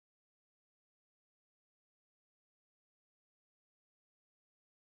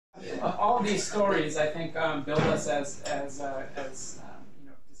All of these stories, I think, build us as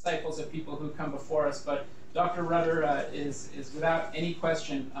disciples of people who come before us. But Dr. Rudder is without any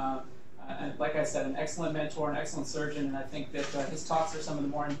question, and like I said, an excellent mentor, an excellent surgeon, and I think that his talks are some of the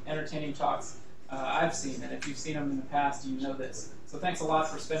more entertaining talks I've seen. And if you've seen them in the past, you know this. So thanks a lot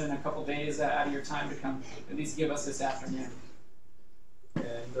for spending a couple days out of your time to come at least give us this afternoon.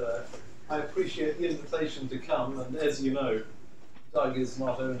 And I appreciate the invitation to come, and as you know, Doug is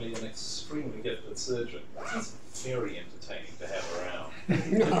not only an extremely gifted surgeon, but he's very entertaining to have around.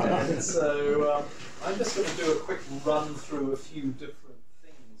 And so I'm just going to do a quick run through a few different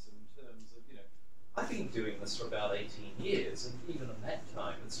things in terms of, I've been doing this for about 18 years, and even in that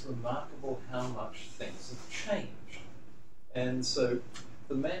time, it's remarkable how much things have changed. And so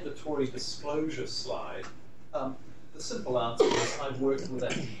the mandatory disclosure slide, the simple answer is I've worked with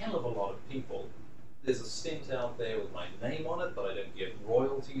a hell of a lot of people. There's a stent out there with my name on it that I don't get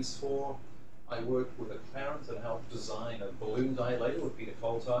royalties for. I worked with Acclarent and helped design a balloon dilator with Peter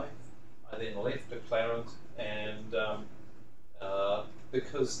Coltai. I then left Acclarent, and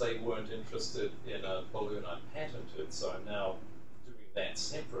because they weren't interested in a balloon I patented, so I'm now doing that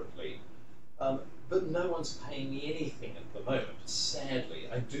separately. But no one's paying me anything at the moment, sadly.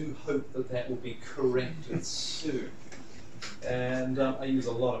 I do hope that that will be corrected soon. And I use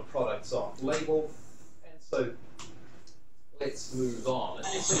a lot of products off label. And so let's move on.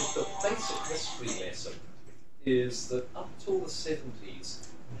 And so the basic history lesson is that up till the 70s,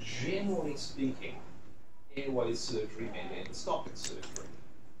 generally speaking, airway surgery meant endoscopic surgery.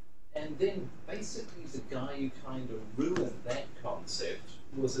 And then basically the guy who kind of ruined that concept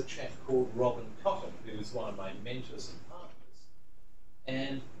was a chap called Robin Cotton, who's one of my mentors and partners.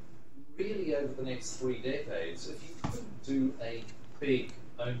 And really over the next 3 decades, if you couldn't do a big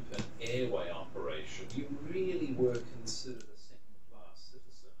open airway operation, you really were considered a second-class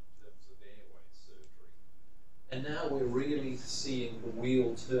citizen in terms of airway surgery. And now we're really seeing the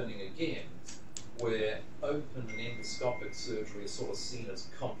wheel turning again, where open and endoscopic surgery is sort of seen as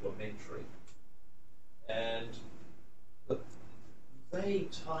complementary. And the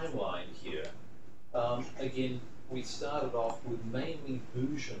vague timeline here, again, we started off with mainly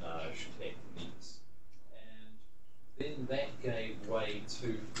bouchonage techniques, and then that gave way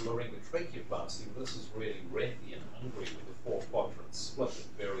to laryngotracheoplasty. This is really Rethi in Hungary with the 4-quadrant split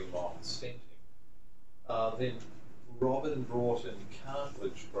and very long stenting. Then Robin brought in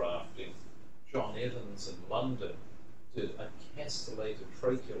cartilage grafting. John Evans in London did a castellated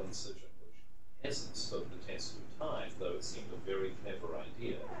tracheal incision, which hasn't stood the test of time, though it seemed a very clever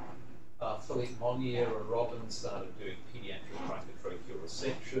idea. Philippe Monnier and Robin started doing pediatric microtracheal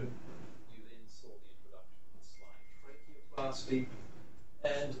resection. You then saw the introduction of slide tracheoplasty.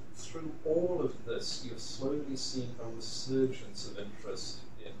 And through all of this, you're slowly seeing a resurgence of interest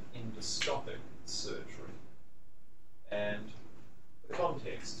in endoscopic surgery. And the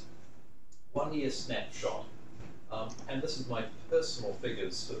context. 1 year snapshot, and this is my personal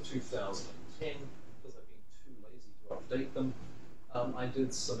figures for 2010, because I've been too lazy to update them. I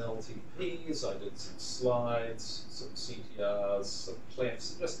did some LTPs, I did some slides, some CTRs, some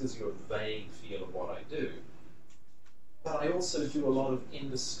clefts. It just gives you a vague feel of what I do. But I also do a lot of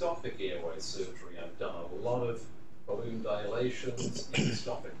endoscopic airway surgery. I've done a lot of balloon dilations,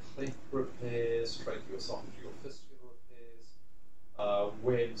 endoscopic cleft repairs, tracheoesophageal fistula repairs,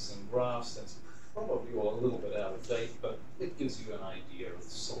 webs and grafts. That's probably all a little bit out of date, but it gives you an idea of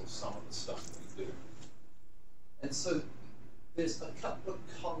sort of some of the stuff we do. And so there's a couple of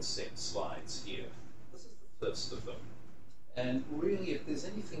concept slides here. This is the first of them. And really, if there's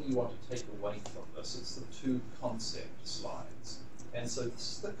anything you want to take away from this, it's the 2 concept slides. And so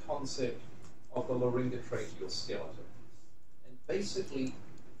this is the concept of the laryngotracheal skeleton. And basically,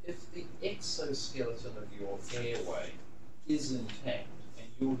 if the exoskeleton of your airway is intact and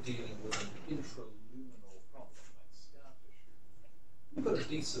you're dealing with an intraluminal problem like scar tissue, you've got a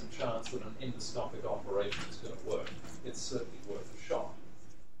decent chance that an endoscopic operation is going to work. It's certainly worth a shot.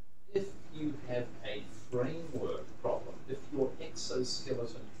 If you have a framework problem, if your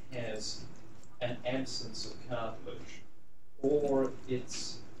exoskeleton has an absence of cartilage, or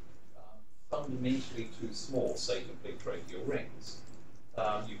it's fundamentally too small, say complete tracheal rings,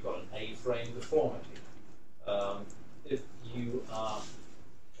 you've got an A-frame deformity. If you have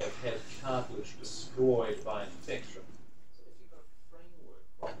had cartilage destroyed by infection. So if you've got a framework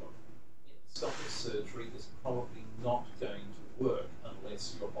problem, endoscopic surgery is probably not going to work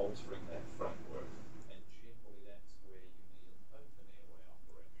unless you're altering that framework. And generally that's where you need an open airway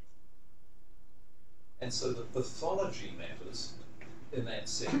operation. And so the pathology matters in that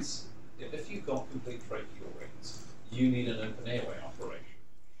sense. If you've got complete tracheal rings, you need an open airway operation.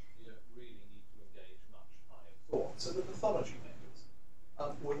 So the pathology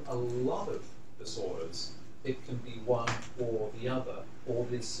matters. With a lot of disorders, it can be one or the other, or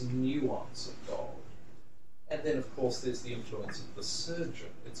there's some nuance involved. And then, of course, there's the influence of the surgeon.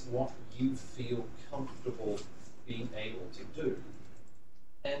 It's what you feel comfortable being able to do.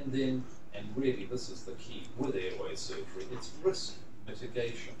 And then, and really this is the key with airway surgery, it's risk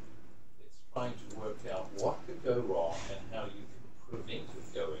mitigation. It's trying to work out what could go wrong and how you can prevent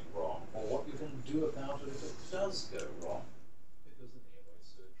it going wrong, or what you can do about it if it does go wrong. Because in airway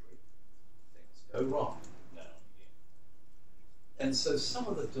surgery, things go wrong now and again. And so some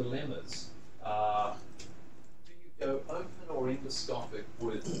of the dilemmas are, do you go open or endoscopic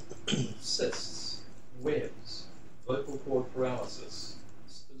with cysts, webs, vocal cord paralysis,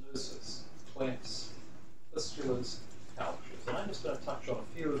 stenosis, clefts, fistulas, pouches? And I'm just going to touch on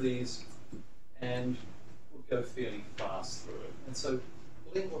a few of these, and we'll go fairly fast through it. And so,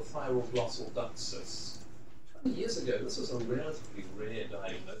 lingual thyroglossal duct cysts. 20 years ago, this was a relatively rare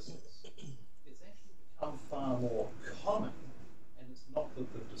diagnosis. It's actually become far more common, and it's not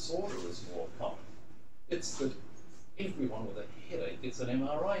that the disorder is more common. It's that everyone with a headache gets an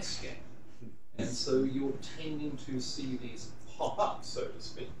MRI scan. And so you're tending to see these pop up, so to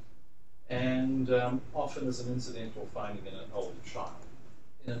speak, and often as an incidental finding in an older child.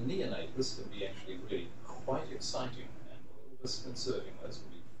 In a neonate, this can be actually really quite exciting and a little disconcerting. Those can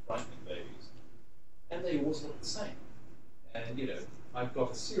be frightening babies. And they always look the same. And you know, I've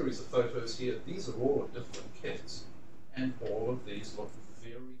got a series of photos here. These are all of different kids. And all of these look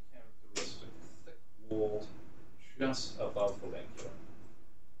very characteristic, thick-walled, just above the lingua.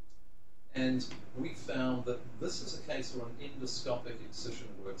 And we found that this is a case where an endoscopic excision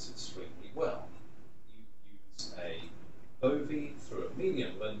works extremely well. You use a bovie through a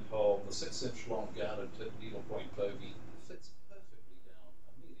medium lint hole. The 6-inch long guarded tip needlepoint bovie fits perfectly down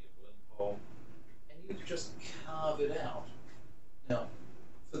a medium lint hole, and you just carve it out. Now,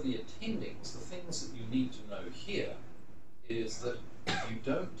 for the attendings, the things that you need to know here is that you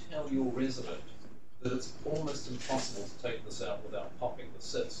don't tell your resident that it's almost impossible to take this out without popping the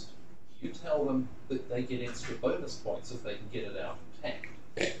cyst. You tell them that they get extra bonus points if they can get it out intact.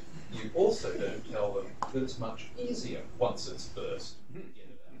 You also don't tell them that it's much easier once it's burst to get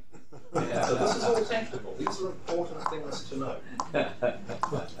it out. And so this is all tactical. These are important things to know.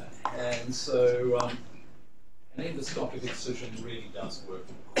 And so an endoscopic excision really does work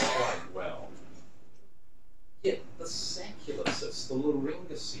quite well. Yet the saccular cyst, the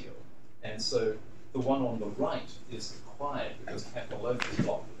laryngocele, and so the one on the right is acquired because papillomas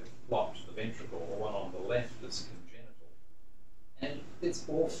blocked the ventricle, the one on the left is congenital. And it's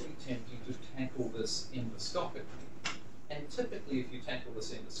awfully tempting to tackle this endoscopically. And typically, if you tackle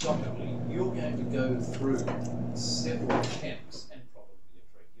this endoscopically, you're going to go through several attempts and probably a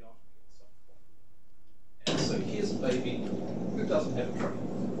tracheotomy at some point. And so here's a baby who doesn't have a trach.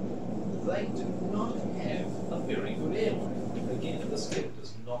 They do not have a very good airway. Again, this kid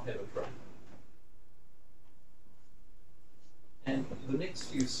does not have a trach. And the next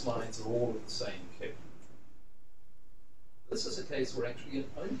few slides are all of the same kit. This is a case where actually an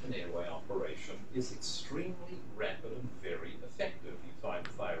open airway operation is extremely rapid and very effective. You find the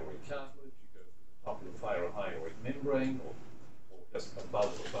thyroid cartilage, you go through the top of the thyroid membrane, or just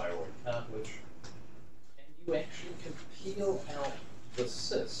above the thyroid cartilage, and you actually can peel out the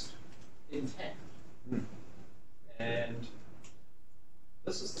cyst intact. And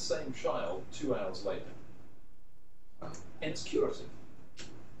this is the same child 2 hours later. And it's curative.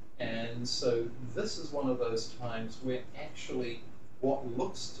 And so this is one of those times where actually what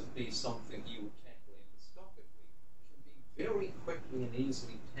looks to be something you would tackle endoscopically can be very quickly and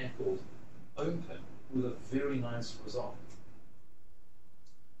easily tackled open with a very nice result.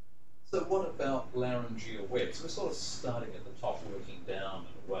 So what about laryngeal webs? We're sort of starting at the top, working down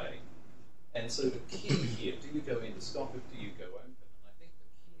and away. And so the key here, do you go endoscopic, do you go open? And I think the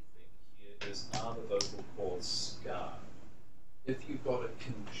key thing here is, are the vocal cords scarred? If you've got a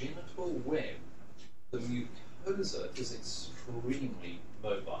congenital web, the mucosa is extremely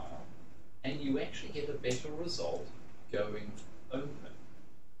mobile, and you actually get a better result going open.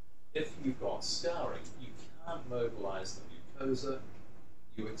 If you've got scarring, you can't mobilize the mucosa,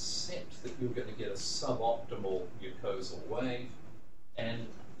 you accept that you're going to get a suboptimal mucosal wave, and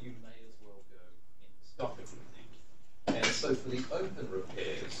you may as well go endoscopically. And so for the open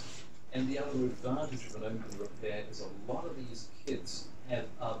repairs, and the other advantage of an open repair is a lot of these kids have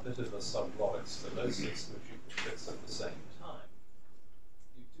a bit of a subglottic stenosis, which you can fix at the same time.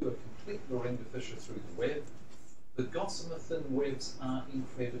 You do a complete laryngeal fissure through the web. The gossamer thin webs are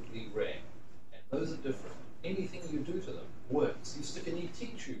incredibly rare, and those are different. Anything you do to them works. You stick an ET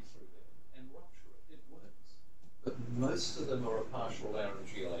tube through there and rupture it, it works. But Most of them are a partial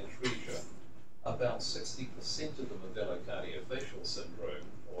laryngeal atresia. About 60% of them are velocardiofacial syndrome,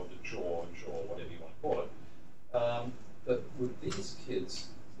 or the jaw, whatever you want to call it. But with these kids,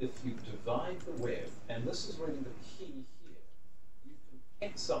 if you divide the web, and this is really the key here, you can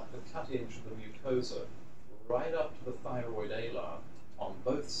hex up the cut edge of the mucosa right up to the thyroid alar on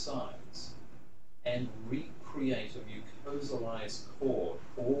both sides and recreate a mucosalized cord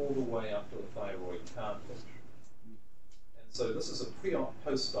all the way up to the thyroid cartilage. And so this is a pre-op,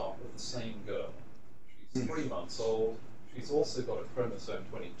 post-op with the same girl. She's 3 months old. She's also got a chromosome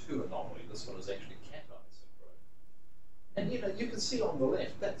 22 anomaly. This one is actually cat-eye syndrome. And you can see on the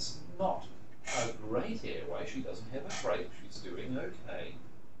left, that's not a great airway. She doesn't have a trach. She's doing okay. I mean,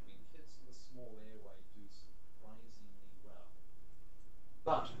 kids with a small airway do surprisingly well.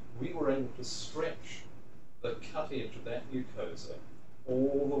 But we were able to stretch the cut edge of that mucosa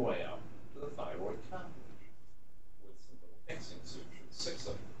all the way up to the thyroid cartilage with some little hexing sutures, 6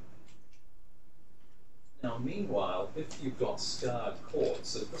 of them. Now, meanwhile, if you've got scarred cords,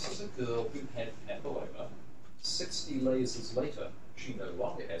 so this is a girl who had papilloma. 60 lasers later, she no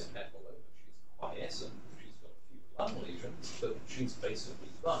longer has papilloma. She's quiescent. She's got a few lung lesions, but she's basically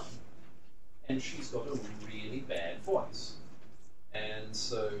fine. And she's got a really bad voice. And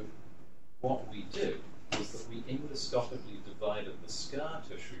so what we did was that we endoscopically divided the scar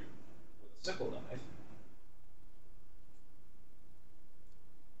tissue with a sickle knife.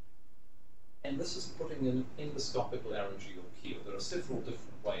 And this is putting an endoscopic laryngeal peel. There are several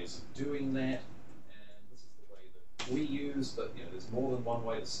different ways of doing that, and this is the way that we use, but there's more than one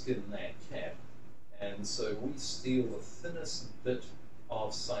way to skin that cat. And so we steal the thinnest bit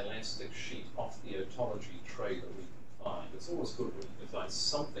of silastic sheet off the otology tray that we can find. It's always good when you can find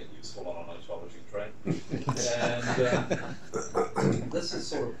something useful on an otology tray. And this is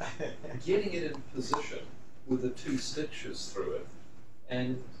sort of getting it in position with the 2 stitches through it.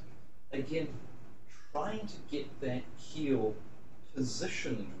 And again, trying to get that keel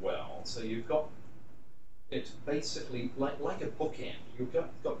positioned well, so you've got it basically like a bookend. You've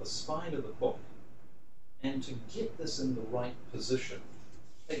got the spine of the book, and to get this in the right position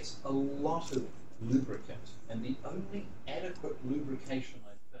takes a lot of lubricant, and the only adequate lubrication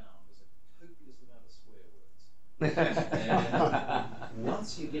I found was a copious amount of swear words. And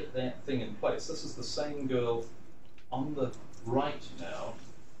once you get that thing in place, this is the same girl on the right now.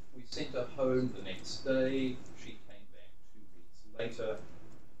 We sent her home the next day. She came back 2 weeks later.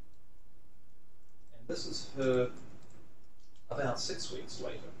 And this is her about 6 weeks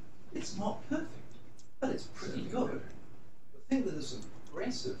later. It's not perfect, but it's pretty good. The thing that is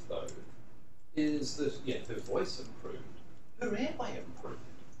impressive, though, is that, her voice improved. Her airway improved.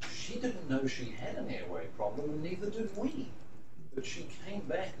 She didn't know she had an airway problem, and neither did we. But she came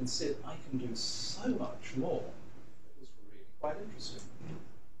back and said, I can do so much more. It was really quite interesting.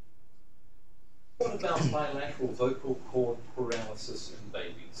 What about bilateral vocal cord paralysis in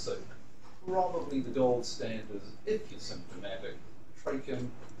babies? So probably the gold standard is, if you're symptomatic, trach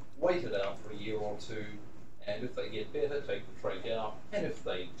them, wait it out for a year or 2, and if they get better, take the trach out, and if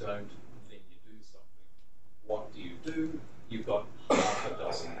they don't, then you do something. What do? You've got half a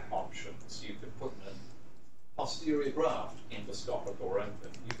dozen options. You could put in a posterior graft, endoscopic or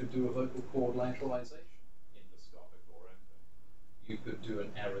open. You could do a vocal cord lateralization, endoscopic or open. You could do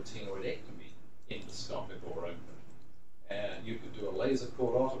an arytenoidectomy, endoscopic or open. You could do a laser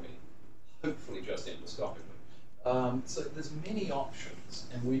cordotomy, hopefully just endoscopically. So there's many options,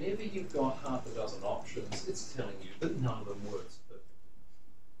 and whenever you've got half a dozen options, it's telling you that none of them works perfectly.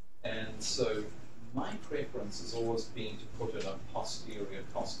 And so my preference has always been to put in a posterior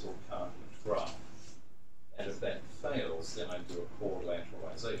costal cartilage graft. And if that fails, then I do a cord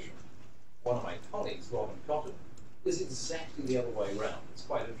lateralization. One of my colleagues, Robin Cotton, is exactly the other way around. It's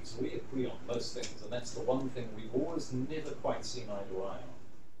quite interesting. We agree on most things, and that's the one thing we've always never quite seen eye to eye on.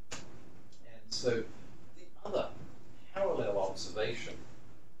 And so the other parallel observation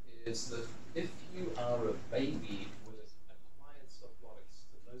is that if you are a baby with acquired subglottic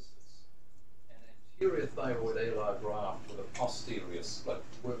stenosis, an anterior thyroid alar graft with a posterior split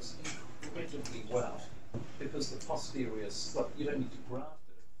works incredibly well, because the posterior split, you don't need to graft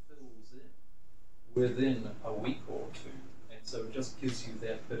it, it fills in within a week or 2, and so it just gives you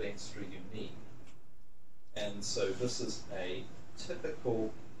that bit extra you need. And so this is a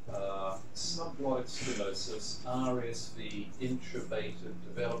typical subglottic stenosis, RSV, intubated,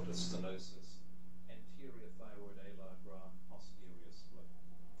 developed a stenosis, anterior thyroid alar graft, posterior split.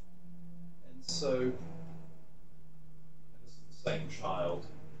 And so, and this is the same child.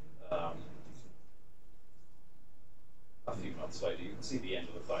 A few months later, you can see the end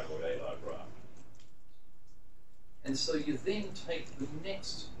of the thyroid alar graft. And so you then take the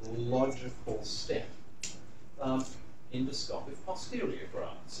next logical step, endoscopic posterior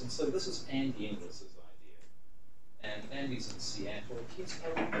grafts. And so this is Andy Inglis's idea. And Andy's in Seattle. He's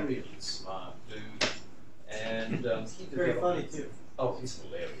a really smart dude. And he very funny too. Oh, he's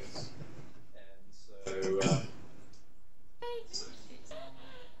hilarious. And so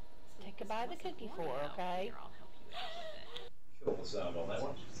Take a bite of the cookie for her, okay? kill the sound on that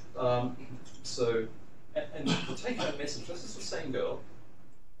one. And the take-home message, this is the same girl,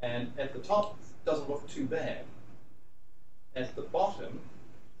 and at the top doesn't look too bad. At the bottom,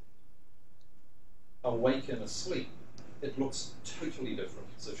 awake and asleep, it looks totally different.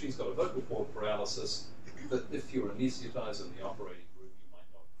 So she's got a vocal cord paralysis that if you're anaesthetized in the operating room, you might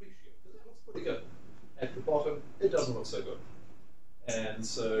not appreciate, because it looks pretty good. At the bottom, it doesn't look so good. And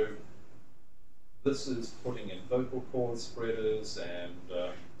so this is putting in vocal cord spreaders, and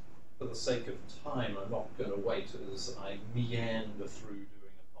for the sake of time, I'm not going to wait as I meander through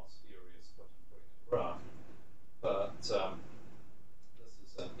doing a posterior split and putting in a graft. But this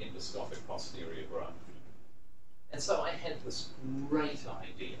is an endoscopic posterior graft. And so I had this great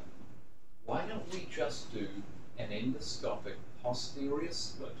idea. Why don't we just do an endoscopic posterior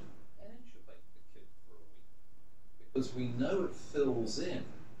split and intubate the kid for a week? Because we know it fills in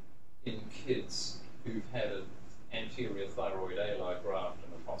kids who've had an anterior thyroid ala graft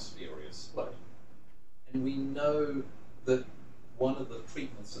and a posterior split. And we know that one of the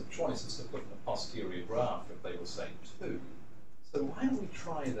treatments of choice is to put in a posterior graft if they were saying 2. So why don't we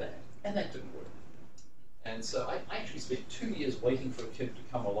try that? And that didn't work. And so I actually spent 2 years waiting for a kid to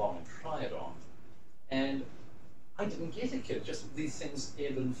come along and try it on. And I didn't get a kid, just these things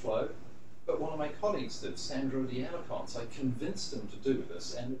ebb and flow. But one of my colleagues did, Sandro de Alicante. I convinced him to do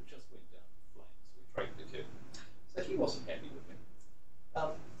this, and it just went down in flames. We tracked the kid. So he wasn't happy with me.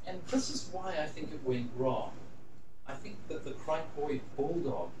 And this is why I think it went wrong. I think that the cricoid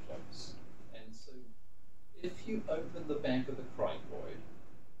bulldog close. And so if you open the back of the cricoid,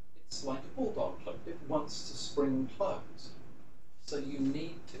 it's like a bulldog club. It wants to spring closed. So you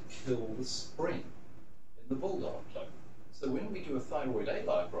need to kill the spring in the bulldog club. So when we do a thyroid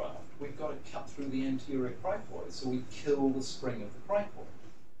ala graft, we've got to cut through the anterior cricoid, so we kill the spring of the cricoid.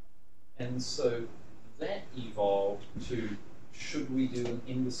 And so that evolved to, should we do an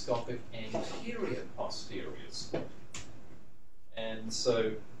endoscopic anterior posterior split? And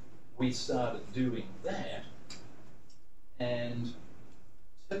so we started doing that, and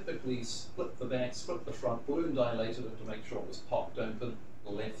typically split the back, split the front, balloon dilated it to make sure it was popped open,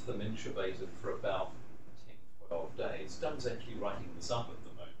 left them intubated for about 10-12 days. Doug's actually writing this up at the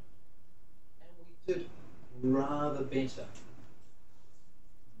moment. And we did rather better.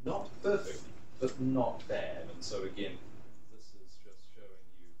 Not perfect, but not bad. And so again, this is just showing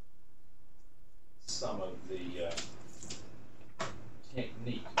you some of the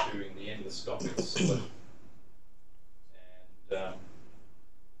technique doing the endoscopic split. And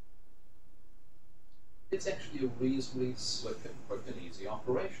it's actually a reasonably slick and quick and easy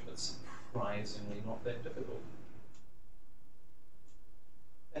operation. It's surprisingly not that difficult.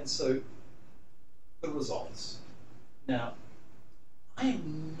 And so, the results. Now, I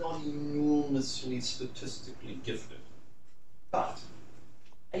am not enormously statistically gifted, but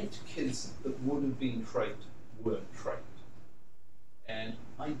 8 kids that would have been tracked weren't tracked. And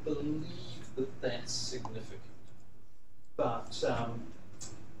I believe that that's significant. But,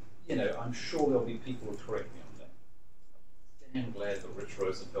 you know, I'm sure there'll be people who correct me on that. I'm damn glad that Rich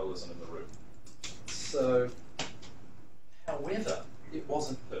Rosenfeld isn't in the room. So, however, it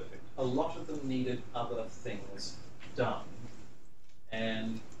wasn't perfect. A lot of them needed other things done.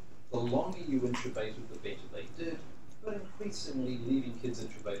 And the longer you intubated, the better they did. But increasingly, leaving kids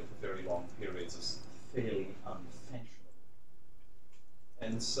intubated for very long periods is fairly unfashionable.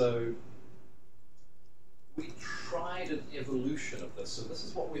 And so, we tried an evolution of this. So this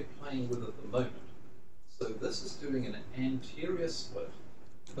is what we're playing with at the moment. So this is doing an anterior split,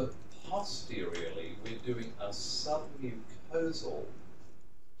 but posteriorly we're doing a submucosal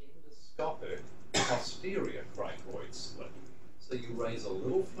endoscopic posterior cricoid split. So you raise a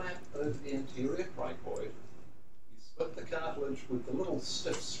little flap over the anterior cricoid, you split the cartilage with the little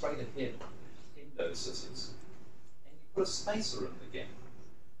stiff straight ahead endo scissors, and you put a spacer in the gap.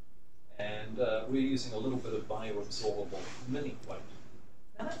 And we're using a little bit of bioabsorbable mini plate.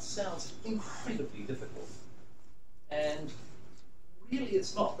 Now that sounds incredibly difficult. And really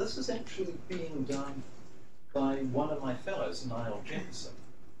it's not. This is actually being done by one of my fellows, Niall Jefferson,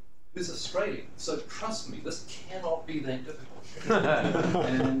 who's Australian. So trust me, this cannot be that difficult.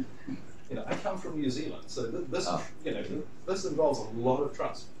 And you know, I come from New Zealand, so this, you know, this involves a lot of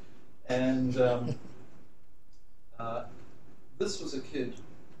trust. And This was a kid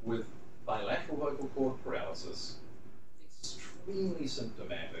with bilateral vocal cord paralysis, extremely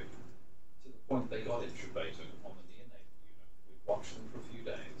symptomatic, to the point they got intubated on the neonatal unit. We watched them for a few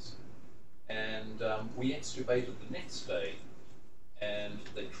days, and we extubated the next day, and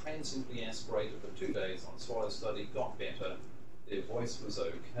they transiently aspirated for 2 days on swallow study, got better, their voice was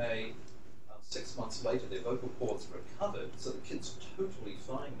okay. 6 months later, their vocal cords recovered, so the kid's totally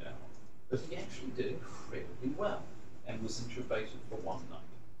fine now. But he actually did incredibly well and was intubated for 1 night.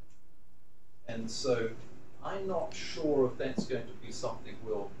 And so I'm not sure if that's going to be something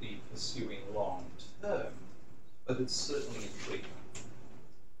we'll be pursuing long term, but it's certainly intriguing.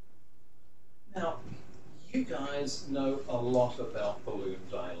 Now, you guys know a lot about balloon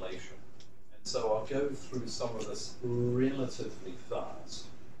dilation, and so I'll go through some of this relatively fast.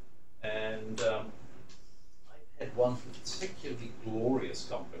 And I've had one particularly glorious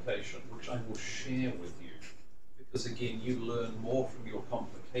complication, which I will share with you, because again, you learn more from your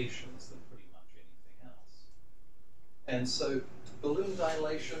complications than pretty much anything else. And so, balloon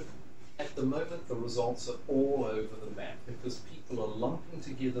dilation, at the moment, the results are all over the map, because people are lumping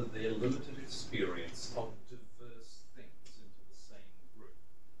together their limited experience of diverse things into the same group.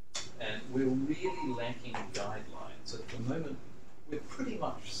 And we're really lacking guidelines. At the moment, we're pretty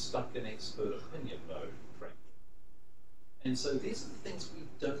much stuck in expert opinion mode, frankly. And so these are the things we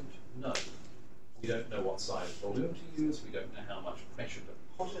don't know. We don't know what size balloon to use, we don't know how much pressure to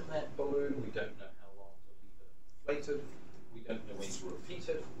put in that balloon, we don't know how long to leave it inflated, we don't know when to repeat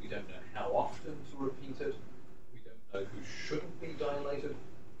it, we don't know how often to repeat it, we don't know who shouldn't be dilated.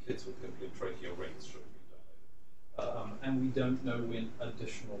 Kids with complete tracheal rings shouldn't be dilated. And we don't know when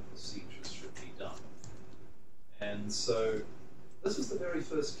additional procedures should be done. And so this was the very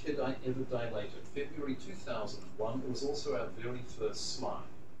first kid I ever dilated, February 2001. It was also our very first slide.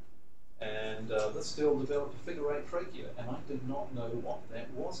 And this girl developed a figure-8 trachea, and I did not know what that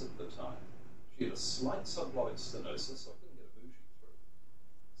was at the time. She had a slight subglottic stenosis, so I couldn't get a bougie through.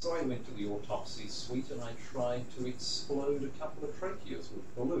 So I went to the autopsy suite and I tried to explode a couple of tracheas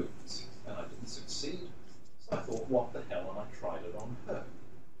with balloons, and I didn't succeed. So I thought, what the hell, and I tried it on her.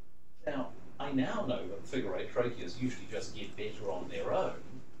 Now, I now know that figure-8 tracheas usually just get better on their own,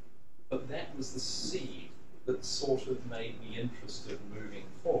 but that was the seed that sort of made me interested in moving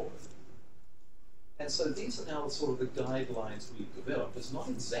forward. And so these are now sort of the guidelines we've developed. It's not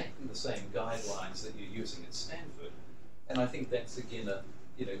exactly the same guidelines that you're using at Stanford, and I think that's again a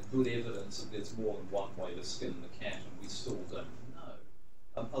good evidence that there's more than one way to skin the cat, and we still don't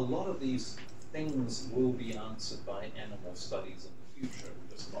know. A lot of these things will be answered by animal studies in the future.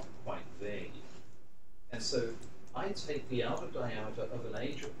 We're just not quite there yet. And so I take the outer diameter of an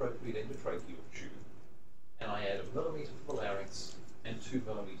age-appropriate endotracheal tube, and I add 1 millimeter for the larynx and 2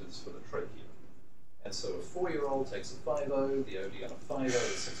 millimeters for the trachea. And so a 4-year-old takes a 5.0, the OD on a 5.0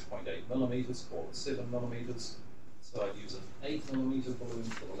 is 6.8 millimeters, call it 7 millimeters. So I'd use an 8 millimeter balloon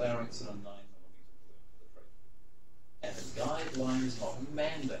for the larynx and a 9 millimeter balloon for the trachea. And the guideline is not a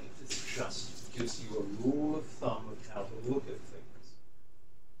mandate, it just gives you a rule of thumb of how to look at things.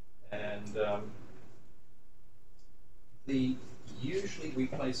 And usually we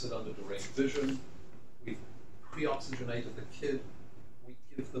place it under direct vision, we pre-oxygenated the kid, we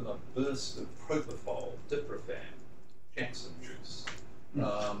give them a burst of propofol, diprofan, Jackson juice,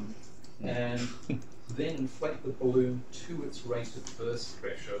 and then inflate the balloon to its rated burst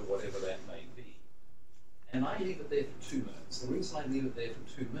pressure, whatever that may be. And I leave it there for 2 minutes. The reason I leave it there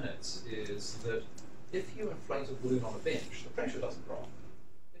for 2 minutes is that if you inflate a balloon on a bench, the pressure doesn't drop.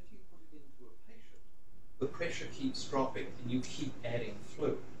 If you put it into a patient, the pressure keeps dropping and you keep adding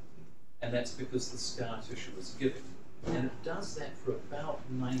fluid. And that's because the scar tissue is giving. And it does that for about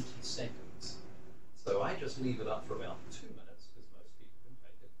 90 seconds. So I just leave it up for about 2 minutes, because most people can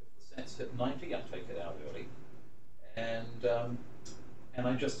take it. If the sats hit 90, I take it out early. And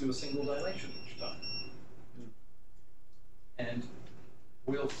I just do a single dilation each time. And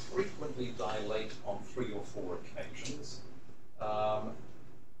we'll frequently dilate on 3 or 4 occasions.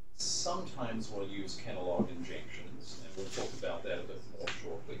 Sometimes we'll use Kenalog injections, and we'll talk about that a bit more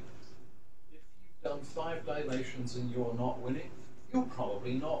shortly. If you've done 5 dilations and you're not winning, you're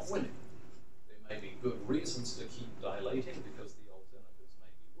probably not winning. There may be good reasons to keep dilating because the alternatives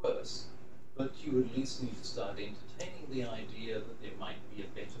may be worse, but you at least need to start entertaining the idea that there might be a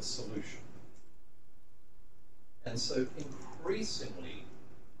better solution. And so increasingly,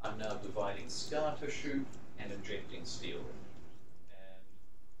 I'm now dividing scar tissue and injecting steroid.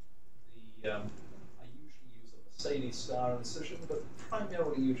 And I usually use a Mercedes scar incision, but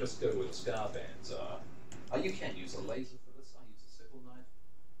primarily you just go where the scar bands are. You can use a laser for this. I use a sickle knife.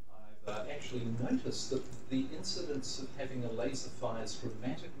 I've actually noticed that the incidence of having a laser fire is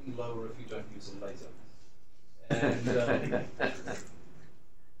dramatically lower if you don't use a laser. And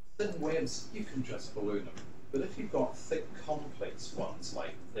thin webs, you can just balloon them. But if you've got thick, complex ones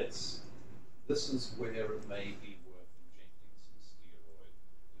like this is where it may be worth injecting some steroid,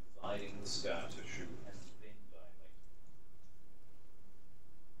 dividing the scar tissue, and then dilating.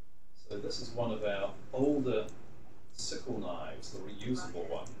 So this is one of our older sickle knives, the reusable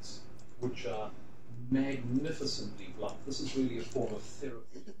ones, which are magnificently blunt. This is really a form of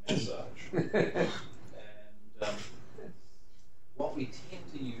therapeutic massage. And what we tend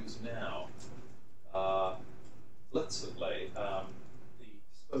to use now are blitzer blade, the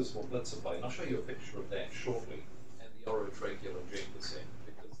disposable blitzer blade. And I'll show you a picture of that shortly, and the orotracheal injector set,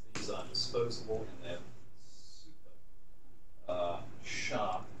 because these are disposable and they're super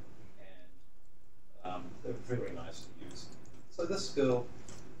sharp, and they're very nice to use. So this girl,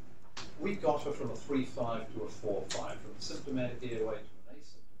 we got her from a 3.5 to a 4.5, from a symptomatic airway to an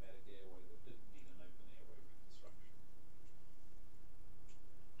asymptomatic airway that didn't need an open airway reconstruction.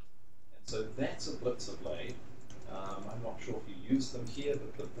 And so that's a blitzer blade. I'm not sure if you use them here,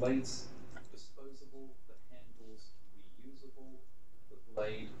 but the blade's disposable, the handle's reusable, the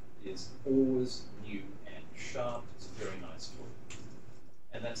blade is always new and sharp. It's a very nice tool.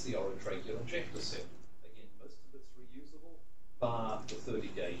 And that's the orotracheal injector set. Again, most of it's reusable, bar the 30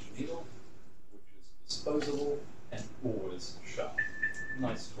 gauge needle, which is disposable and always sharp.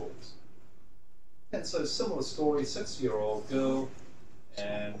 Nice tools. And so similar story, 6-year-old girl,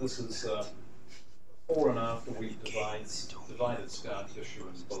 and this is before and after we've divided scar tissue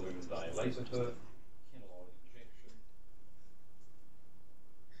and balloon dilated her, cannula injection.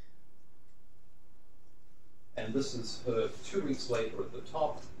 And this is her 2 weeks later at the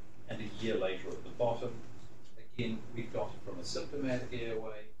top and a year later at the bottom. Again, we got it from a symptomatic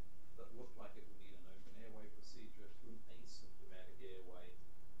airway that looked like it would need an open airway procedure to an asymptomatic airway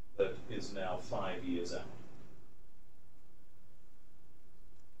that is now 5 years out.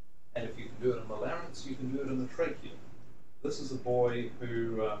 And if you can do it in the larynx, you can do it in the trachea. This is a boy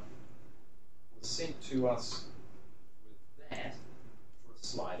who was sent to us with that for a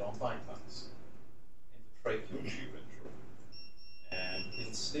slide-on bypass and a tracheal tube injury. And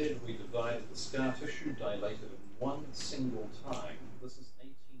instead, we divided the scar tissue, dilated it one single time. This is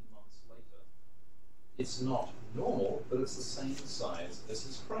 18 months later. It's not normal, but it's the same size as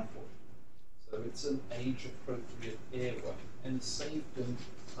his crumple. So it's an age-appropriate airway, and saved him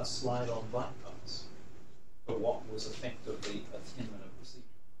a slide-on bypass for what was effectively a 10-minute procedure.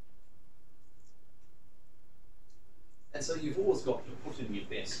 And so you've always got to put in your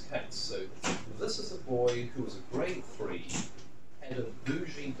best case. So this is a boy who was a grade 3, had a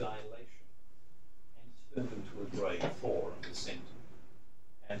bougie dilation, and turned into a grade 4 and was sent.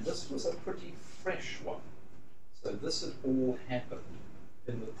 And this was a pretty fresh one. So this had all happened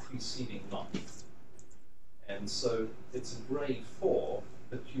in the preceding month. And so it's a grade 4,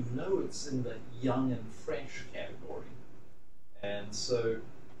 but you know it's in the young and fresh category. And so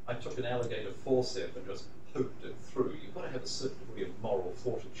I took an alligator forceps and just poked it through. You've got to have a certain degree of moral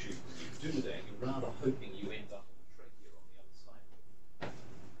fortitude when you do that. You're rather hoping you end up in the trachea on the other side of it.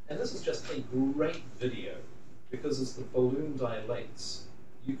 And this is just a great video, because as the balloon dilates,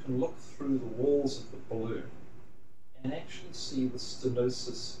 you can look through the walls of the balloon and actually see the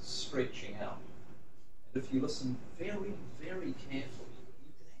stenosis stretching out. And if you listen very, very carefully,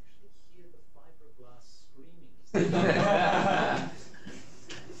 you can actually hear the fibroblasts screaming.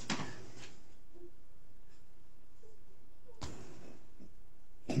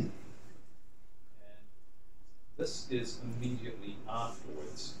 And this is immediately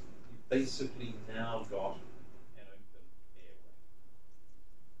afterwards. You've basically now got an open airway.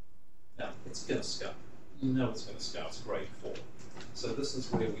 Now, it's going to scar. You know it's going to scar. It's grade 4. So this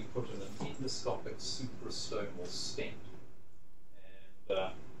is where we put in an endoscopic suprastomal stent. And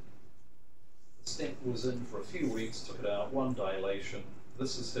the stent was in for a few weeks, took it out, one dilation.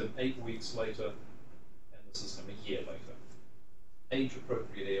 This is him 8 weeks later, and this is him a year later.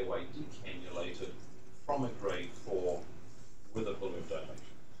 Age-appropriate airway decannulated from a grade 4 with a balloon dilation.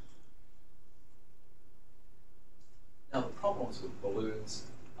 Now the problems with balloons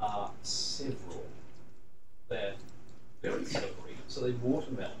are several. They're very slippery, so they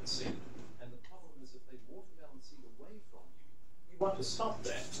watermelon seed. And the problem is if they watermelon seed away from you, you want to stop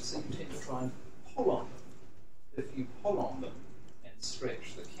that, so you tend to try and pull on them. If you pull on them and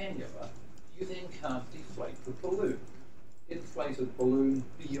stretch the cannula, you then can't deflate the balloon. Inflated balloon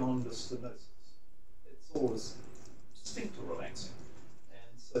beyond a stenosis. It's always sphincter relaxing.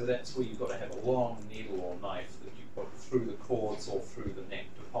 And So that's where you've got to have a long needle or knife that you put through the cords or through the neck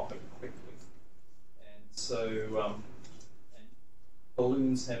to pop it quickly. And so and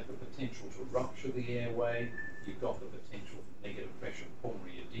balloons have the potential to rupture the airway. You've got the potential for negative pressure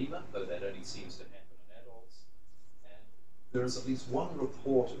pulmonary edema, though that only seems to happen in adults. And there is at least one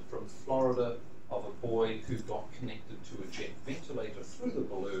reported from Florida of a boy who got connected to a jet ventilator through the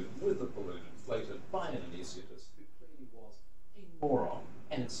balloon with the balloon inflated by an anaesthetist who clearly was a moron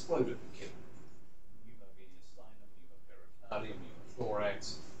and exploded the kid. Pneumomediastinum, pneumopericardium,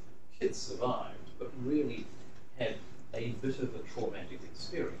 pneumothorax. Kid survived, but really had a bit of a traumatic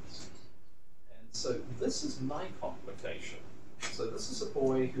experience. And so this is my complication. So this is a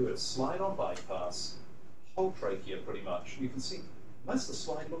boy who had slide-on bypass, whole trachea pretty much. You can see most of the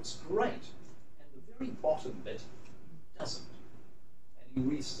slide looks great, and the very bottom bit doesn't. And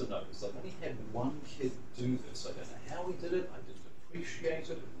he restenosis. I've only had one kid do this. I don't know how he did it. I didn't appreciate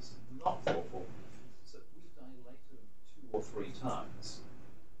it. It was not thoughtful. So we dilated him 2 or 3 times.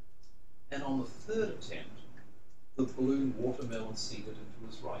 And on the third attempt, the balloon watermelon seeded into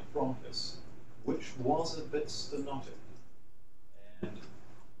his right bronchus, which was a bit stenotic. And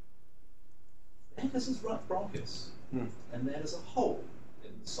that is his right bronchus. And that is a hole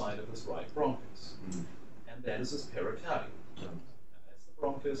in the side of his right bronchus. And that is his pericardium. And that's the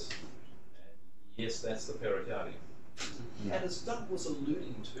bronchus. And yes, that's the pericardium. And as Doug was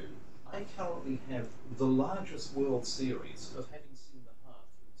alluding to, I currently have the largest World Series of having seen the heart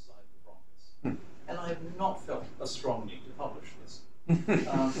through the side of the bronchus. And I have not felt a strong need to publish this.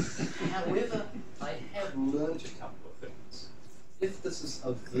 However, I have learned a couple of things. If this is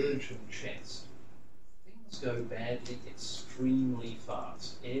a virgin chest, things go badly extremely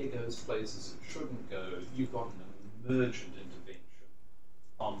fast. Air goes places it shouldn't go. You've got an emergent intervention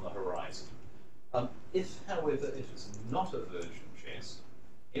on the horizon. If, however, it is not a virgin chest,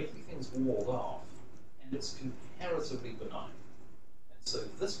 everything's walled off and it's comparatively benign. And so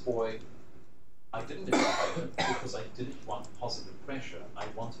this boy, I didn't intubate him because I didn't want positive pressure. I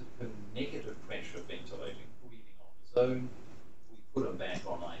wanted him negative pressure ventilating, breathing on his own. We put him back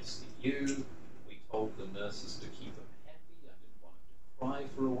on ICU. We told the nurses to keep him happy. I didn't want him to cry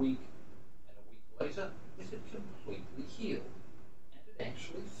for a week. And a week later, it had completely healed. And it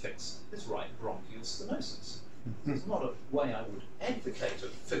actually fixed his right bronchial stenosis. It's not a way I would advocate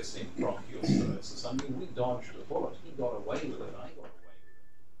of fixing bronchial stenosis. I mean, we dodged a bullet. He got away with it. I got away with it.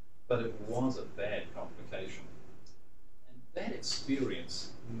 But it was a bad complication. And that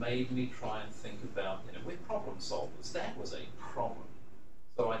experience made me try and think about, we're problem solvers. That was a problem.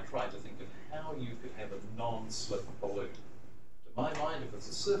 So I tried to think of how you could have a non-slip balloon. To my mind, if it's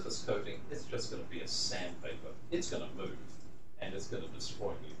a surface coating, it's just going to be a sandpaper. It's going to move, and it's going to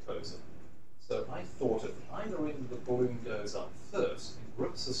destroy mucosa. So I thought if either end of the balloon goes up first and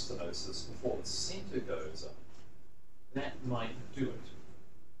grips the stenosis before the center goes up, that might do it.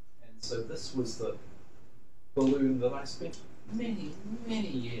 And so this was the balloon that I spent many, many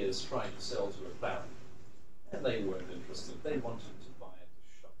years trying to sell to a crowd. And they weren't interested. They wanted to buy it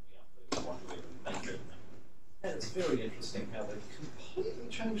to shut me up. They didn't want to even make it. And it's very interesting how they've completely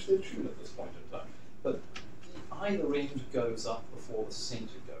changed their tune at this point in time. But either end goes up before the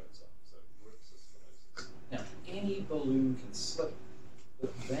center goes up. So it grips the stenosis. Now, any balloon can slip,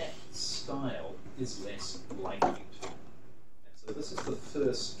 but that style is less likely to. And so this is the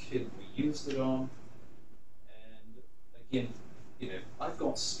first kid we used it on. And again, I've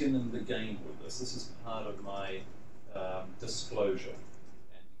got skin in the game with this. This is part of my disclosure.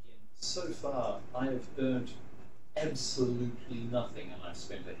 And again, so far I have earned absolutely nothing, and I've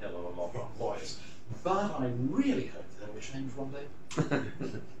spent a hell of a lot on lawyers. But I really hope that will change one day.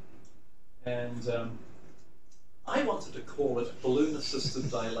 And I wanted to call it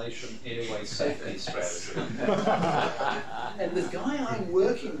balloon-assisted dilation airway safety strategy. And the guy I'm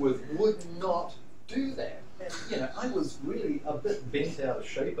working with would not do that. And, I was really a bit bent out of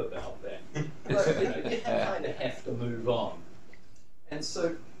shape about that. But, you kind of have to move on. And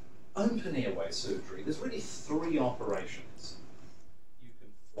so, open airway surgery, there's really 3 operations. You can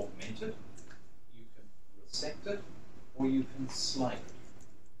augment it, you can resect it, or you can slide it.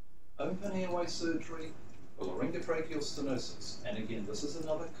 Open airway surgery, laryngotracheal stenosis. And again, this is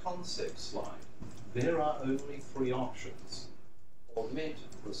another concept slide. There are only 3 options. Augment,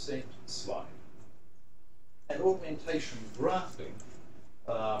 resect, slide. And augmentation grafting,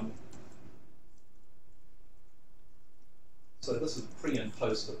 so this is pre and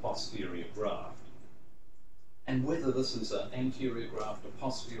post a posterior graft. And whether this is an anterior graft, a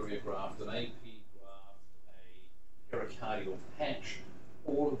posterior graft, an AP graft, a pericardial patch,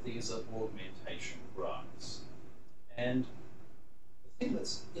 all of these are augmentation grafts. And the thing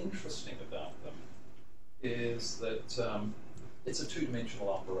that's interesting about them is that it's a two-dimensional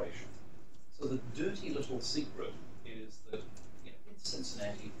operation. So the dirty little secret is that in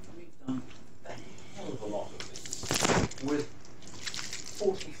Cincinnati we've done a hell of a lot of these with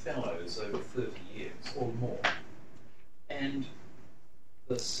 40 fellows over 30 years or more. And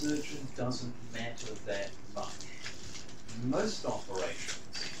the surgeon doesn't matter that much. Most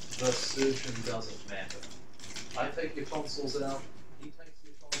operations, the surgeon doesn't matter. I take your tonsils out, he takes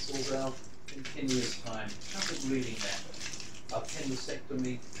your tonsils out, in 10 years' time, doesn't really matter.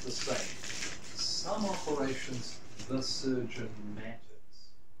 Appendectomy, the same. Some operations, the surgeon matters.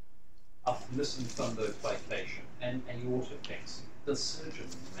 A listen fundoplication and aortopexy, the surgeon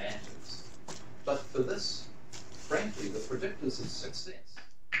matters. But for this, frankly, the predictors of success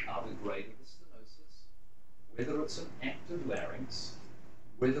are the grade of the stenosis, whether it's an active larynx,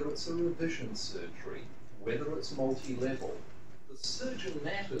 whether it's a revision surgery, whether it's multi-level. The surgeon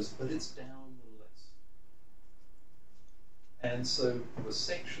matters, but it's down the list. And so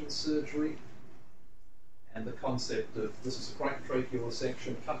resection surgery and the concept of this is a cricrotracheal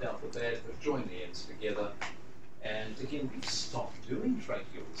resection, cut out the bad, but join the ends together. And again, we've stopped doing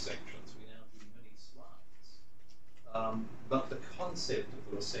tracheal resections. We now do mini slides. But the concept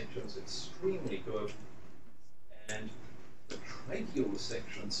of the resection is extremely good. And the tracheal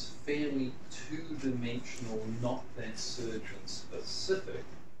resection's fairly two-dimensional, not that surgeon-specific.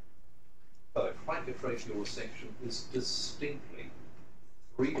 But a cricrotracheal resection is distinctly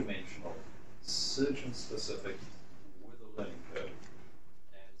three-dimensional, surgeon-specific, with a learning curve.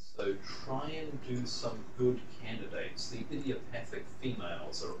 And so try and do some good candidates. The idiopathic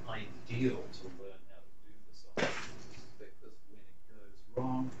females are ideal to learn how to do this on, because when it goes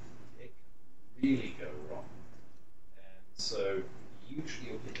wrong, it can really go wrong. And so usually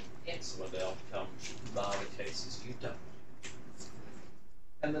you'll get an excellent outcome, bar the cases you don't.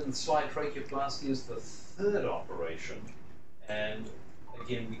 And then the slide tracheoplasty is the third operation, and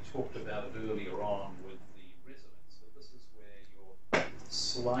again, we talked about it earlier on with the resonance, but this is where you're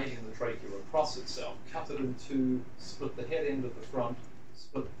sliding the trachea across itself, cut it in two, split the head end at the front,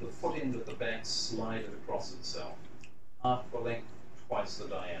 split the foot end at the back, slide it across itself. Half the length, twice the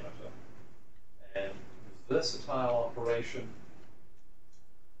diameter. And versatile operation.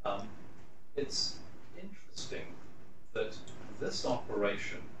 It's interesting that this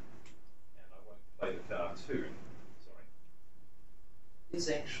operation, and I won't play the cartoon, is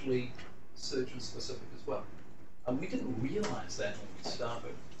actually surgeon-specific as well. And we didn't realize that when we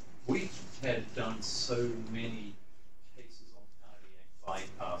started. We had done so many cases on cardiac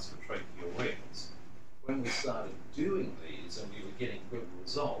bypass for tracheal rings. When we started doing these and we were getting good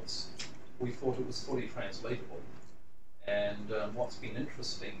results, we thought it was fully translatable. And what's been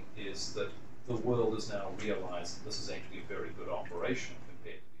interesting is that the world has now realized that this is actually a very good operation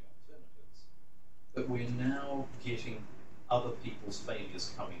compared to the alternatives. But we're now getting other people's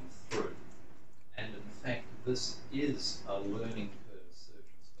failures coming through. And in fact, this is a learning curve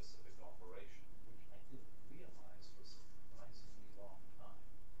surgeon-specific operation, which I didn't realize for a surprisingly long time.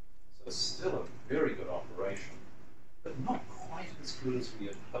 So still a very good operation, but not quite as good as we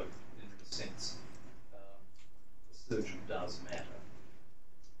had hoped, in the sense the surgeon does matter.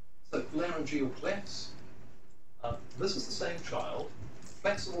 So laryngeal clefts, this is the same child.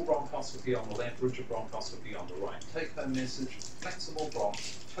 Flexible bronchoscopy on the left, rigid bronchoscopy on the right. Take-home message, flexible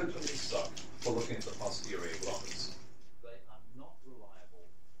bronchs, totally suck for looking at the posterior glottis. They are not reliable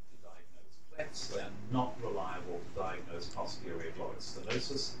to diagnose clefts. They are not reliable to diagnose posterior glottis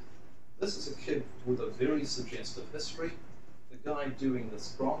stenosis. This is a kid with a very suggestive history. The guy doing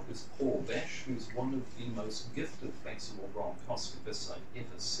this bronch is Paul Bash, who's one of the most gifted flexible bronchoscopists I've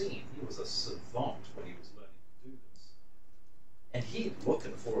ever seen. He was a savant when he was learning to do this. And he's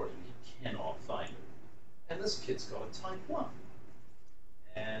looking for it and he cannot find it. And this kid's got a type 1.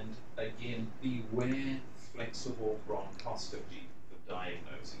 And again, beware flexible bronchoscopy for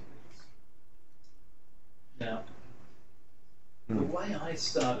diagnosing these. Now, the way I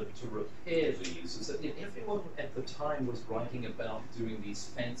started to repair these is that everyone at the time was writing about doing these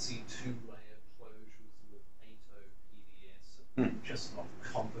fancy two-layer closures with ATO, PDS. I'm just not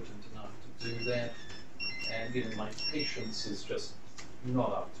competent enough to do that. And my patience is just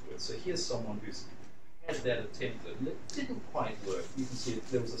not up to it. So here's someone who's had that attempted, and it didn't quite work. You can see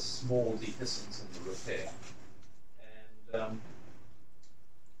there was a small dehiscence in the repair. And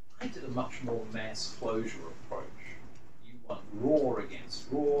I did a much more mass closure approach. You want raw against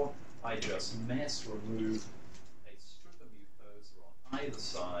raw. I just mass remove a strip of mucosa on either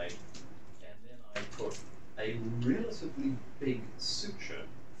side, and then I put a relatively big suture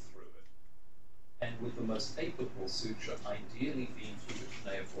through it. and with the most apical suture ideally being through the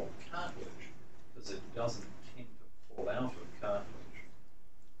cuneiform cartilage, because it doesn't tend to fall out of cartilage.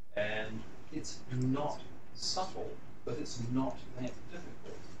 And it's not subtle, but it's not that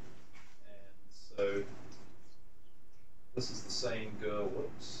difficult. And so this is the same girl,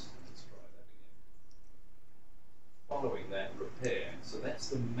 whoops, let's try that again. Following that repair. So that's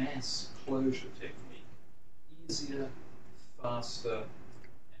the mass closure technique. Easier, faster, and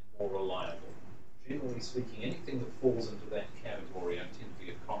more reliable. Generally speaking, anything that falls into that category I tend to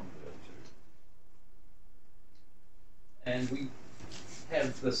be a convert to. And we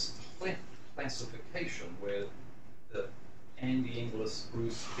have this classification where the Andy Inglis,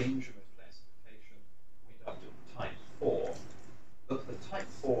 Bruce Benjamin classification went up to type 4. But the type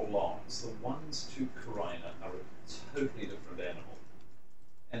 4 longs, the ones to carina, are a totally different animal.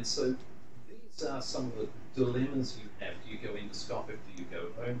 And so these are some of the dilemmas you have. Do you go endoscopic? Do you go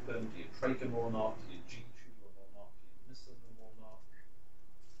open? Do you trach them or not? Do you G-tube them or not? Do you miss them or not?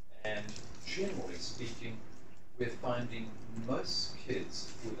 And generally speaking, we're finding most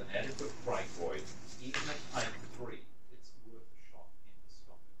kids with an adequate cricoid, even at type 3, it's worth a shot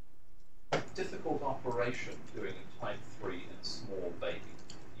endoscopic. Difficult operation doing a type 3 in a small baby.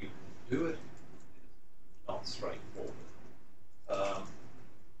 You can do it, it's not straightforward.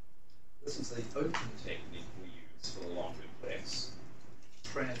 This is the open technique we use for the long duplex.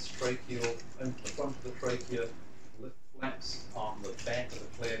 Transtracheal, open the front of the trachea, lift flaps on the back of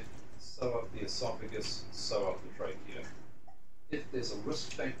the cleft, sew up the esophagus, sew up the trachea. If there's a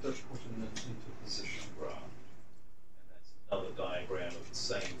risk factor, put them into position graft. And that's another diagram of the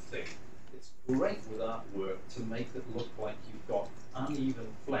same thing. It's great with artwork to make it look like you've got uneven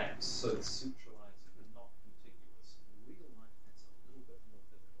flaps so the suture lines are not contiguous. In real life, that's a little bit more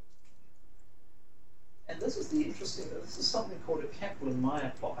difficult. And this is the interesting, this is something called a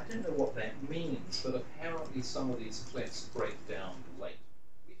Kaplan-Meier plot. I don't know what that means, but apparently some of these clefts break down late.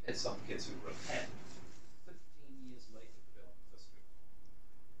 We've had some kids who were at 15 years later developing fistula.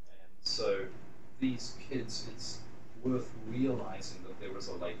 And so these kids, it's worth realizing that there is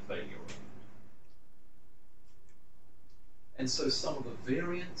a late failure rate. And so some of the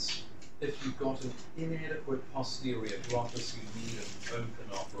variants, if you've got an inadequate posterior glottis, you need an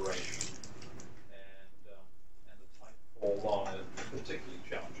open operation. And the type 4 long are a particularly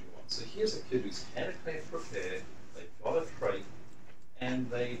challenging one. So here's a kid who's had a cleft repair, they've got a trach, and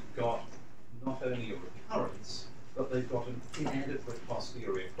they've got not only a recurrence, but they've got an inadequate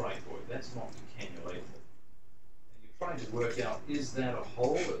posterior cricoid. That's not decannulatable. And you're trying to work out, is that a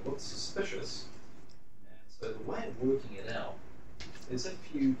hole that looks suspicious? And so the way of working it out is if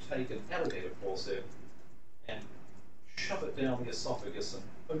you take an alligator forceps and shove it down the esophagus and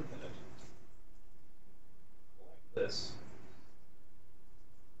open it, like this.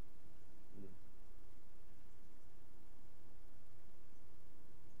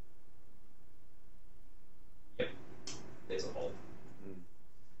 Yep, there's a hole.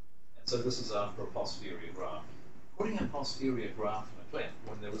 And so this is after a posterior graft. Putting a posterior graft in a cleft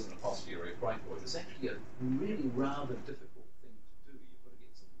when there isn't a posterior cricoid is actually a really rather difficult thing to do. You've got to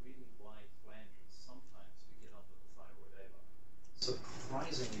get some really wide flanges sometimes to get under the thyroid ava.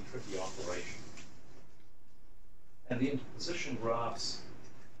 Surprisingly tricky operation. And the interposition grafts,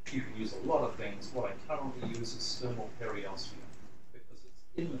 you can use a lot of things. What I currently use is sternal periosteum because it's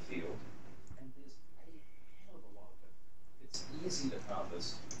in the field and there's a hell of a lot of it. It's easy to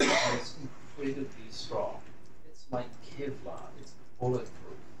harvest and it's incredibly strong. It's like Kevlar, it's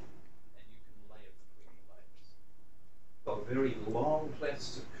bulletproof, and you can lay it between the layers. Got very long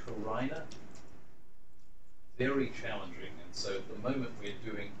clefts to carina, very challenging, and so at the moment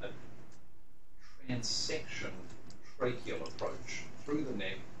we're doing a transection tracheal approach through the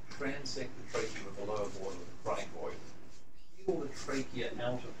neck, transect the trachea at the lower border of the cricoid, peel the trachea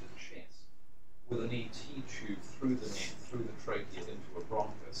out of the chest with an ET tube through the neck, through the trachea into a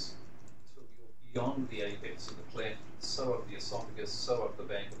bronchus, until you're beyond the apex of the cleft, sew up the esophagus, sew up the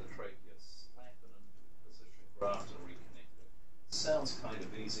back of the trachea, slap it into position graft and reconnect it. Sounds kind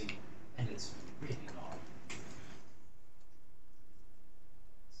of easy, and it's really not.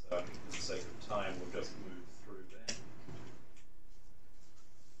 So I think for the sake of time, we'll just move through that.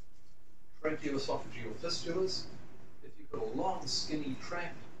 Tracheoesophageal fistulas. If you've got a long, skinny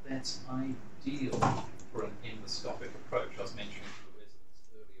tract, that's ideal for an endoscopic approach. I was mentioning to the residents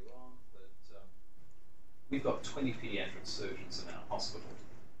earlier on that we've got 20 pediatric surgeons in our hospital.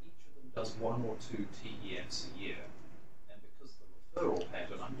 Each of them does 1 or 2 TEFs a year. And because of the referral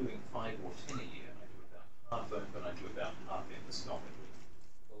pattern, I'm doing 5 or 10 a year. I do about half open, I do about half endoscopically.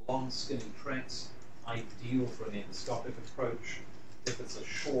 The long, skinny tracts, ideal for an endoscopic approach. if it's a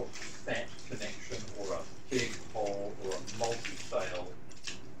short, fat connection or a big hole or a multi-fail,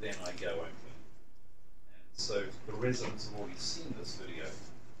 then I go open. And so the residents have already seen this video.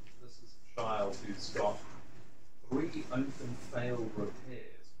 This is a child who's got 3 open failed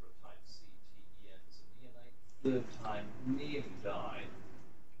repairs for a type C TEN as a neonate. Third time nearly died.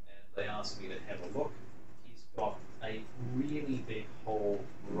 And they asked me to have a look. He's got a really big hole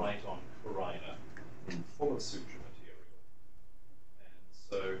right on carina, full of suture material. And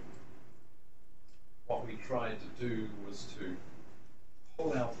so what we tried to do was to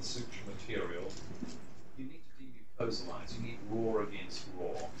pull out the suture material. You need to demucosalize. You need raw against raw.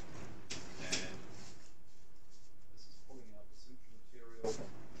 And this is pulling out the suture material.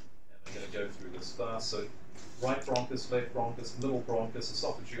 And I'm going to go through this fast. So right bronchus, left bronchus, middle bronchus,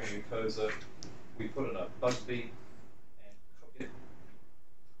 esophageal mucosa. We put in a bug beat and cook it.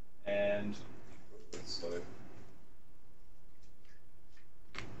 And a little bit slow.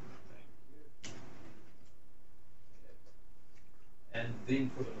 And then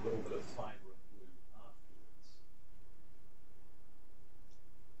put in a little bit of fiber and glue afterwards.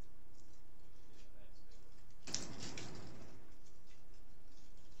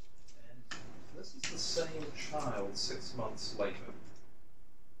 And this is the same child 6 months later.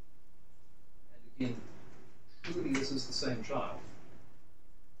 And again, truly this is the same child.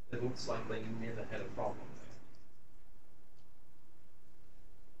 It looks like they never had a problem there.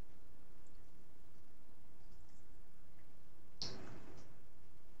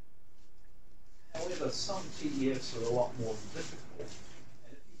 However, some TEFs are a lot more difficult,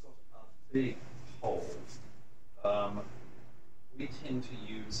 and if you've got a big hole, we tend to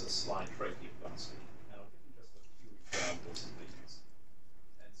use a slide tracheoplasty. And I'll give you just a few examples of these.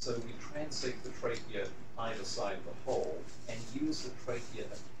 And so we transect the trachea either side of the hole and use the trachea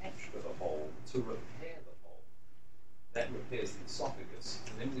attached to the hole to repair the hole. That repairs the esophagus.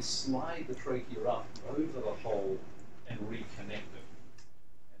 And then we slide the trachea up over the hole and reconnect it.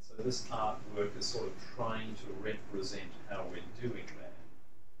 So this artwork is sort of trying to represent how we're doing that.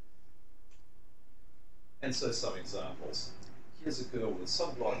 And so some examples. Here's a girl with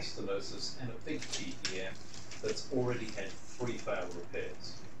subglottic stenosis and a big TEF that's already had 3 failed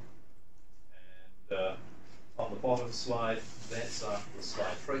repairs. And on the bottom slide, that's after the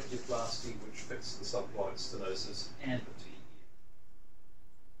slide tracheoplasty, which fixed the subglottic stenosis and the TEF.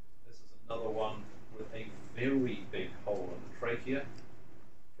 This is another one with a very big hole in the trachea,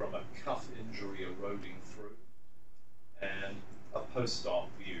 from a cuff injury eroding through, and a post-op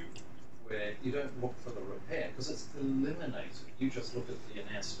view where you don't look for the repair because it's eliminated. You just look at the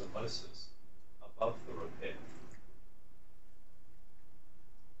anastomosis above the repair.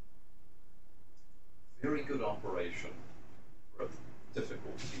 Very good operation for a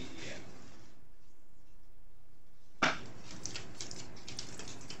difficult TEN.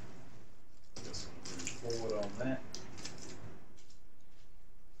 Just move forward on that.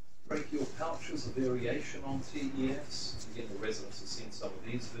 Brachial pouch is a variation on TEFs. Again, the residents have seen some of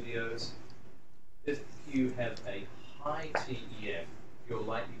these videos. If you have a high TEF, you're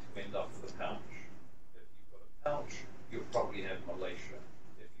likely to end up with a pouch. If you've got a pouch, you'll probably have malacia.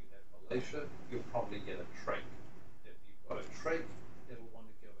 If you have malacia, you'll probably get a trach. If you've got a trach, it'll want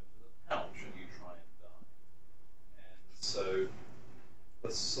to go into the pouch and you try and die. And so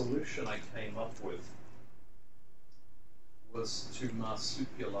the solution I came up with was to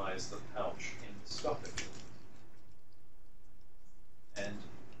marsupialize the pouch endoscopically. And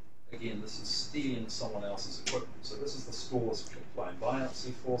again, this is stealing someone else's equipment. So this is the Stores Clipline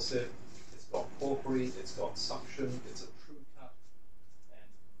biopsy forceps. It's got porphyry, it's got suction, it's a true cut,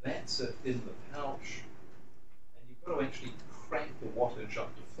 and that's it in the pouch. And you've got to actually crank the wattage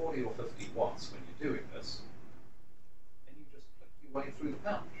up to 40 or 50 watts when you're doing this, and you just click your way through the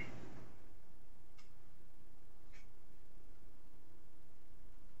pouch.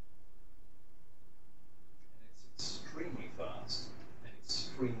 Extremely fast and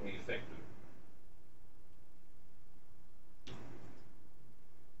extremely effective.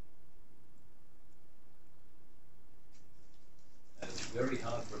 And it's very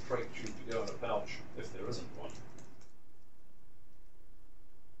hard for a trach tube to go in a pouch if there isn't one.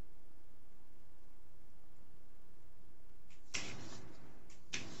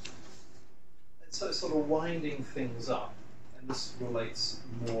 And so sort of winding things up, and this relates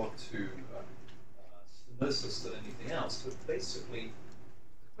more to stenosis than anything else, but basically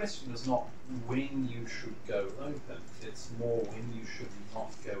the question is not when you should go open, it's more when you should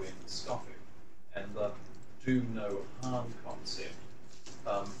not go endoscopic, and the do no harm concept.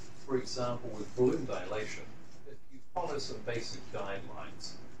 For example, with balloon dilation, if you follow some basic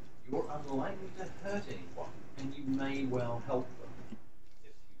guidelines, you're unlikely to hurt anyone, and you may well help them.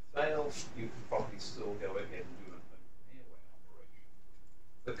 fail, you could probably still go ahead and do an airway operation.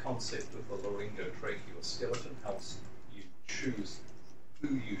 The concept of the laryngotracheal skeleton helps you choose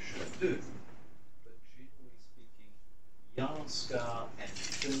who you should do, but generally speaking, young scar and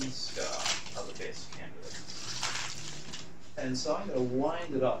thin scar are the best candidates. And so I'm going to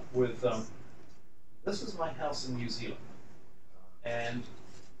wind it up with, this is my house in New Zealand. And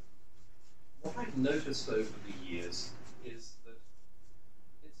what I've noticed over the years is that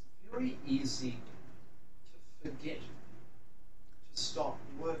it's very easy to forget to stop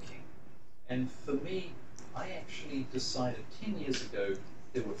working. And for me, I actually decided 10 years ago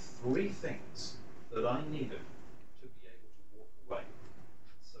there were 3 things that I needed to be able to walk away.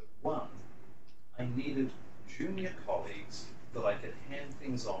 So 1, I needed junior colleagues that I could hand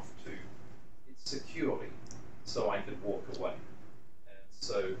things off to securely so I could walk away. And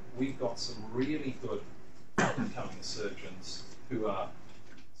so we've got some really good up-and-coming surgeons who are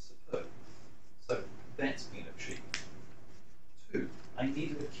superb. So that's been achieved. 2, I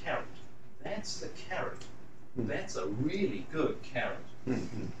needed a carrot. That's the carrot. That's a really good carrot.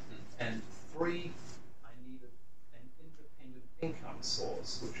 And 3, I needed an independent income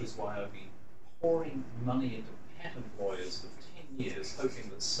source, which is why I've been pouring money into patent lawyers for 10 years, hoping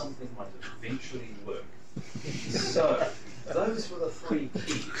that something might eventually work. So those were the 3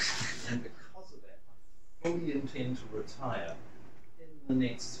 keys, and because of that, I fully intend to retire in the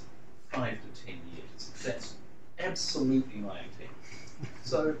next 5 to 10 years. That's absolutely my intent.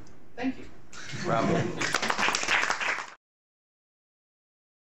 So, thank you. Bravo.